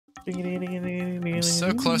I'm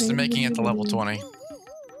so close to making it to level 20.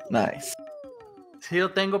 Nice. Sí lo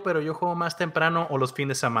tengo, pero yo juego más temprano o los fines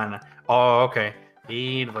de semana. Oh, okay.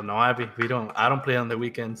 No, I don't play on the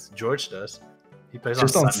weekends. George does. He plays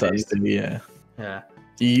Just on on Sundays. Sunday, yeah. Yeah.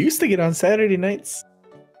 You used to get on Saturday nights.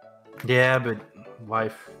 Yeah, but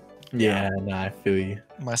wife. Yeah, nah, I feel you.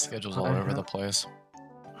 My schedule's all over the place.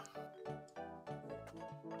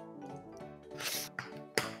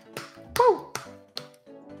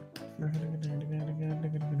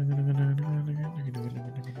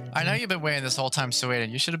 I know you've been waiting this whole time, Suede.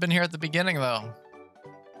 You should have been here at the beginning, though.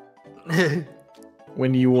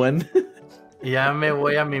 When you won. Ya me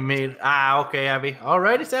voy a mimir. Okay, Abby.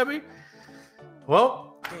 Alrighty, Abby.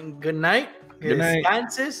 Well, good night. Good night.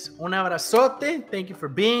 Descanses. Un abrazote. Thank you for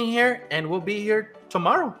being here, and we'll be here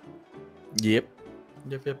tomorrow. Yep.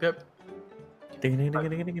 Yep.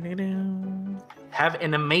 Have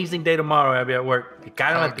an amazing day tomorrow, Abby, at work. Y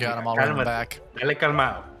cálmate. Oh, God, I'm all running back. Dale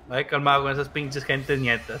calmado. Dale calmado con esas pinches gentes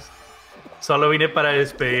nietas. Solo vine para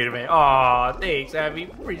despedirme. Oh, thanks, Abby.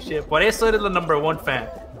 Appreciate it. Por eso eres la #1 fan.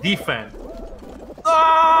 The fan.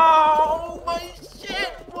 Oh, my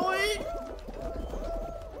shit, boy.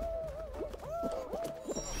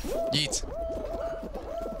 Yeet.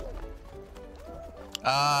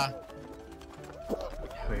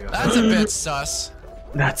 That's a bit sus.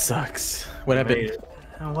 That sucks. What happened?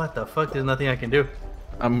 Oh, what the fuck? There's nothing I can do.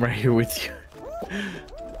 I'm right here with you.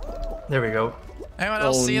 There we go. Anyone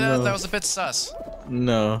else see that? No. That was a bit sus.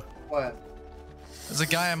 No. What? There's a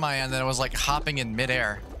guy on my end that was like hopping in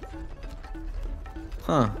midair.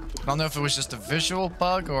 Huh. I don't know if it was just a visual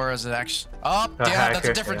bug or is it actually... Oh, yeah, that's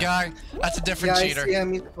a different guy. That's a different cheater. I see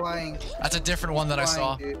him. He's flying. That's a different one that I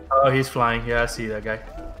saw. Dude. Oh, he's flying. Yeah, I see that guy.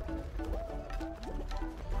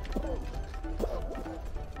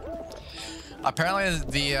 Apparently,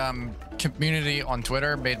 the community on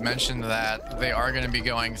Twitter made mention that they are going to be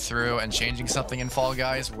going through and changing something in Fall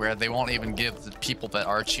Guys where they won't even give the people that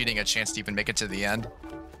are cheating a chance to even make it to the end.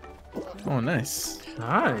 Oh, nice.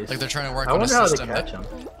 Nice. Like they're trying to work I on a wonder how they system catch that...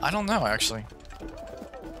 him. I don't know, actually.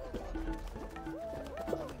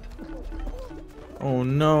 Oh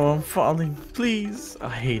no, I'm falling. Please. I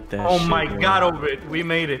hate that Oh shit, my bro. god, Ovid. We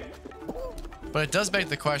made it. But it does beg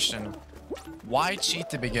the question, why cheat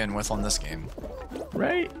to begin with on this game?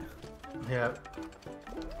 Right? Yeah.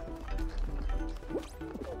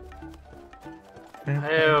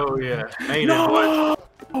 Hell yeah. Made it, boy.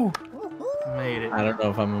 Oh. Made it. I don't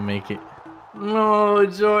know if I'm gonna make it. No,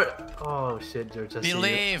 George. Oh shit, George. I see you.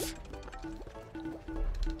 Believe!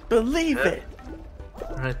 Believe it.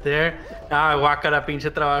 Right there. Ah, guácala, pinche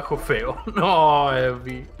trabajo feo. No,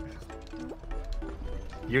 Evie.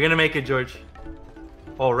 You're gonna make it, George.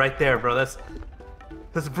 Oh, right there, bro. That's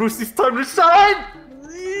Brucey's time to shine.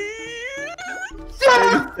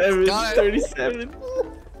 Yeah! 37. Got it. 37.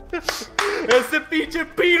 Ese pinche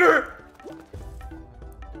Peter.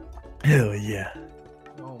 Hell yeah.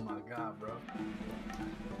 Oh my god, bro.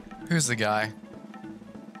 Who's the guy?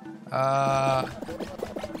 Oh my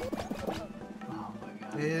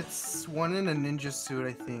god. It's one in a ninja suit,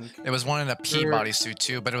 I think. It was one in a Peabody suit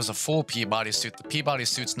too, but it was a full Peabody suit. The Peabody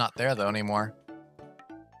suit's not there though anymore.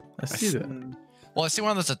 I see that. Well, I see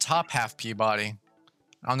one that's a top half Peabody.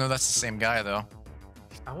 I don't know if that's the same guy though.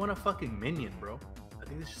 I want a fucking minion, bro. I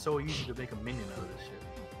think it's so easy to make a minion out of this shit.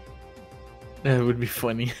 That would be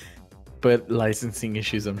funny. But licensing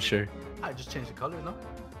issues, I'm sure. I just changed the color, no?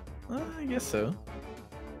 I guess so.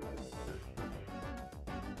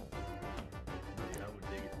 Yeah, I would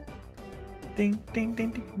dig it. Ding, ding,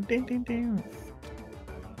 ding, ding, ding, ding, ding.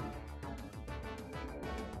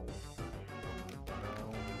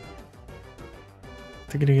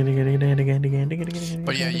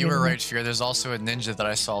 But yeah, you were right, Fear. There's also a ninja that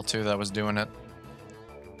I saw too that was doing it.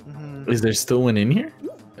 Mm-hmm. Is there still one in here?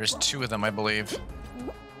 There's two of them, I believe.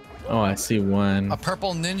 Oh, I see one. A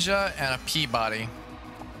purple ninja and a Peabody.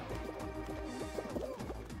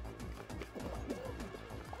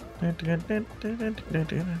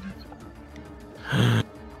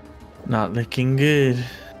 Not looking good.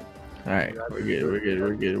 Alright, we're good, we're good,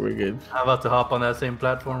 we're good, we're good. I'm about to hop on that same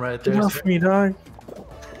platform right there. Get off me, dog.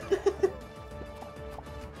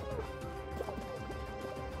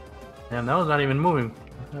 Damn, that was not even moving.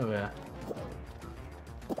 Oh yeah.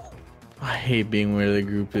 I hate being where the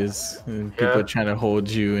group is. And people Yeah. trying to hold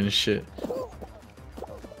you and shit.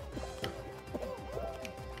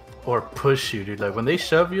 Or push you, dude. Like when they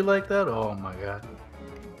shove you like that, oh my god.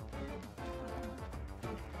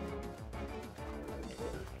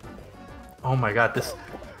 Oh my god, this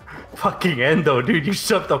fucking Endo, dude. You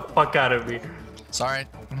shoved the fuck out of me. Sorry.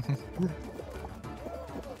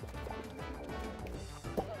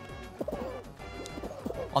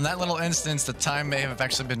 On that little instance, the time may have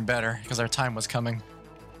actually been better because our time was coming.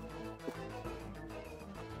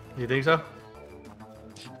 You think so?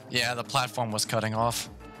 Yeah, the platform was cutting off.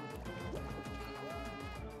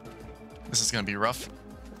 This is gonna be rough.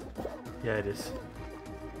 Yeah, it is.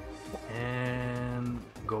 And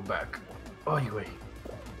go back. Oh, you wait.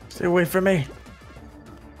 Stay away from me.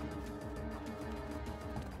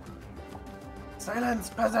 Silence,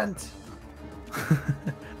 peasant.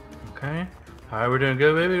 Okay. Alright, we're doing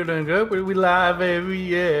good, baby. We're doing good. We live, baby.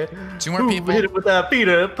 Yeah. 2 more Ooh, people. hit it with that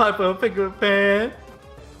Peter Piper finger pan.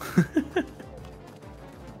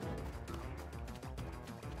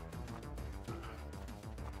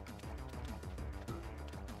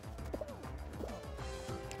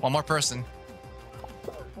 One more person.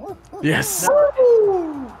 Yes.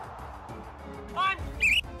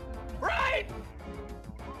 Right.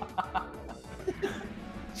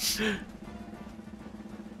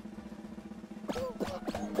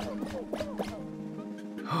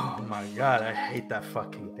 Oh my god, I hate that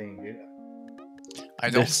fucking thing, dude. I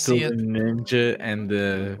don't There's still see the it. ninja and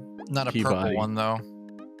the Not a Peabody. purple one though.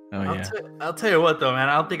 Oh yeah. I'll tell you what though, man.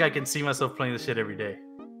 I don't think I can see myself playing this shit every day.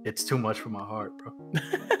 It's too much for my heart, bro.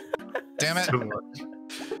 Damn it. Too much.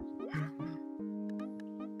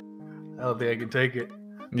 I don't think I can take it.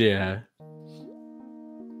 Yeah.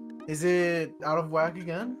 Is it out of whack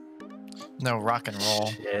again? No, rock and roll.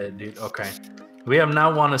 Shit, dude. Okay. We have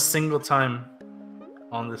not won a single time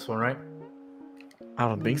on this one, right? I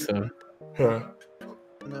don't think so. Yeah.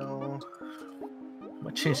 No. I'm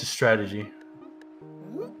gonna change the strategy.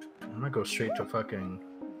 I'm gonna go straight to fucking.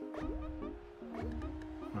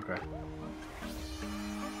 Okay.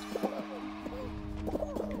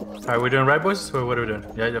 Alright, we're doing right, boys? Or what are we doing?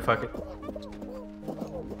 Yeah, fuck it.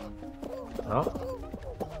 Oh.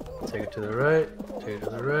 Take it to the right. Take it to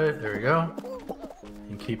the right. There we go.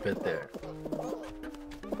 And keep it there.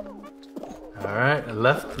 Alright,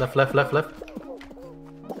 left.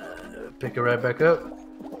 Pick it right back up.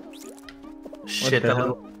 Shit, the that hell?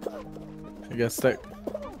 little. I got stuck.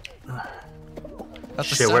 Let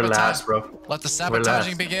the Shit, we're last, bro. Let the We're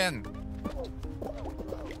sabotaging last. begin.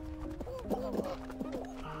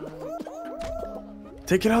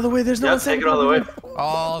 Take it all the way. There's no Yeah, one take it all the way.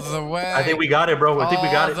 All the way. I think we got it, bro. I think we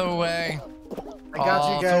got All it. the way. I got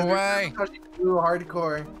All you guys. the way.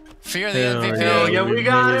 Hardcore. Fear the Hell MVP. Hell yeah, we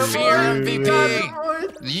got it, Fear boys. MVP. We got it,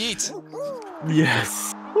 boys. Yeet.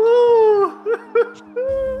 Yes. Woo!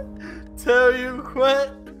 Tell you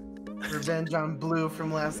what. Revenge on Blue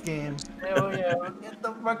from last game. Hell yeah. Get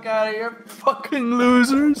the fuck out of here, fucking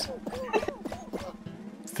losers.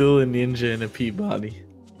 Still a ninja and a Peabody.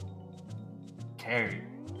 Carry.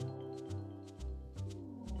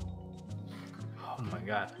 Oh my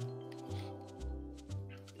god.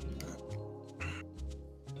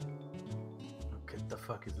 What the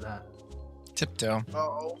fuck is that? Tiptoe.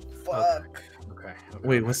 Oh, fuck. Okay.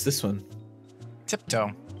 Wait, what's this one?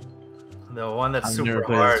 Tiptoe. The one that's I've super never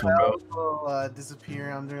played hard, this one. bro. Will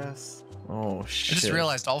disappear under us. Oh I shit. just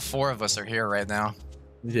realized all 4 of us are here right now.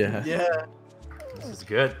 Yeah. Yeah. This is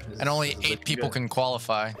good. And only This is 8 looking people good. can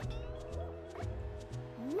qualify. Here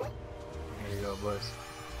you go, boys.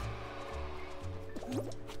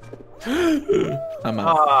 I'm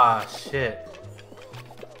out. Ah, shit.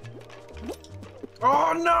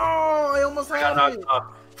 Oh no! I almost I got had it. knocked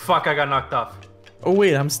off. Fuck, I got knocked off. Oh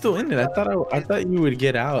wait, I'm still in it. I thought you would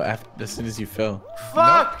get out after, as soon as you fell.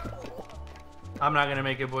 Fuck! I'm not gonna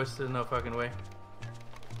make it, boys. There's no fucking way.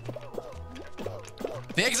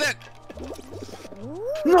 The exit.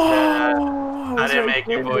 No! I didn't make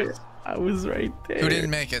it, boys. I was right there. Who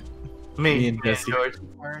didn't make it? Me and Jesse. George.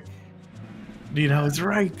 Dude, I was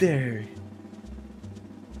right there.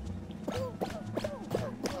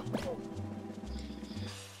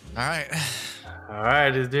 All right.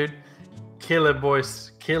 Alright, dude. Kill it,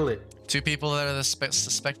 boys. Kill it. 2 people that are the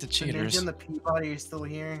suspected The Ninja cheaters. and the Peabody are still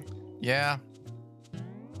here. Yeah.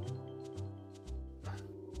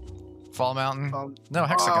 Fall Mountain. No, Oh, I was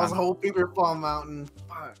Hex-a-gone. hoping for Fall Mountain.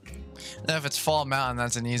 Fuck. If it's Fall Mountain,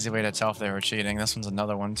 that's an easy way to tell if they were cheating. This one's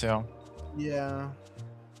another one too. Yeah.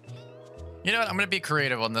 You know what? I'm gonna be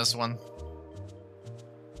creative on this one.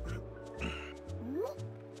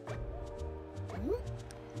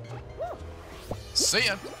 See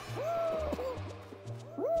ya.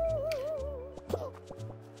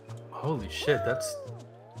 Holy shit, that's.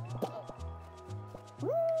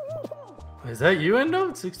 Is that you, Endo?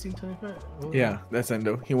 1625? Oh. Yeah, that's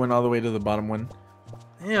Endo. He went all the way to the bottom one.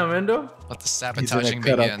 Damn, Endo. Let the He's sabotaging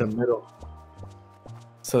gonna cut out the begin. middle.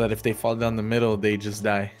 So that if they fall down the middle, they just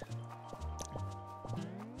die.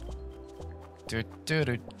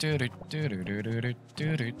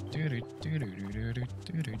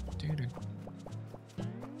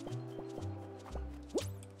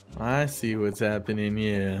 I see what's happening.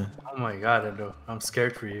 Yeah. Oh my god, Endo. I'm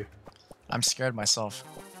scared for you. I'm scared myself.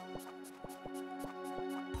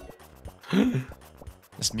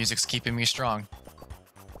 This music's keeping me strong.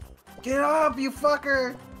 Get up, you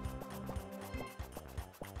fucker!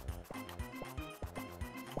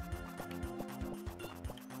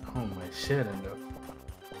 Oh my shit, Endo.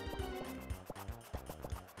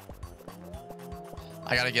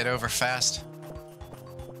 I gotta get over fast.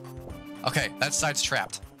 Okay, that side's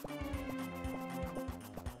trapped.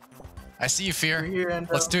 I see you, Fear. We're here,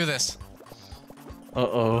 Endo. Let's do this.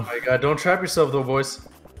 Uh-oh. Oh my god, don't trap yourself though, boys.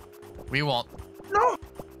 We won't. No!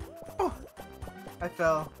 Oh, I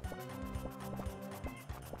fell.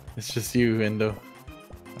 It's just you, Endo.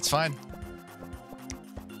 That's fine.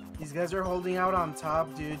 These guys are holding out on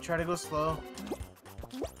top, dude. Try to go slow.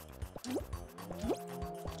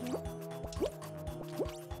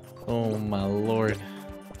 Oh my lord.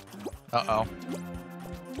 Uh-oh.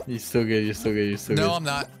 You're still good, you're still good, you're still No, good. I'm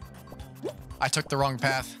not. I took the wrong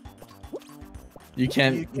path. You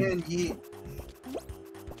can't. You can yeet.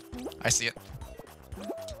 I see it.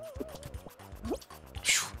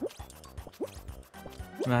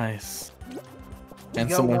 Nice. And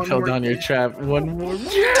got someone one fell more down your hit. trap. One more.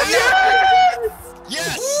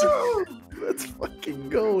 Yes! Let's fucking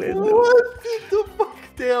go, Endo. What the fuck?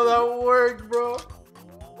 Damn, that worked, bro.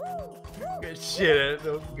 Good shit,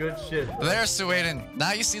 Endo. Good shit. Bro. There's Suaden.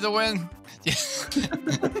 Now you see the win?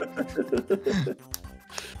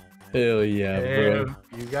 Hell yeah, bro. Damn,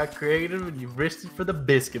 you got creative and you risked it for the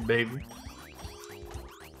biscuit, baby.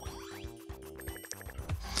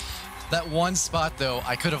 That one spot, though,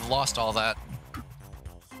 I could have lost all that.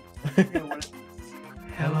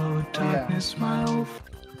 Hello, darkness, my old.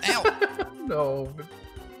 Ow! No.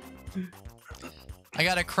 I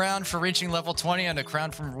got a crown for reaching level 20 and a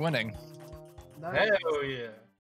crown from winning. Nice. Hell yeah.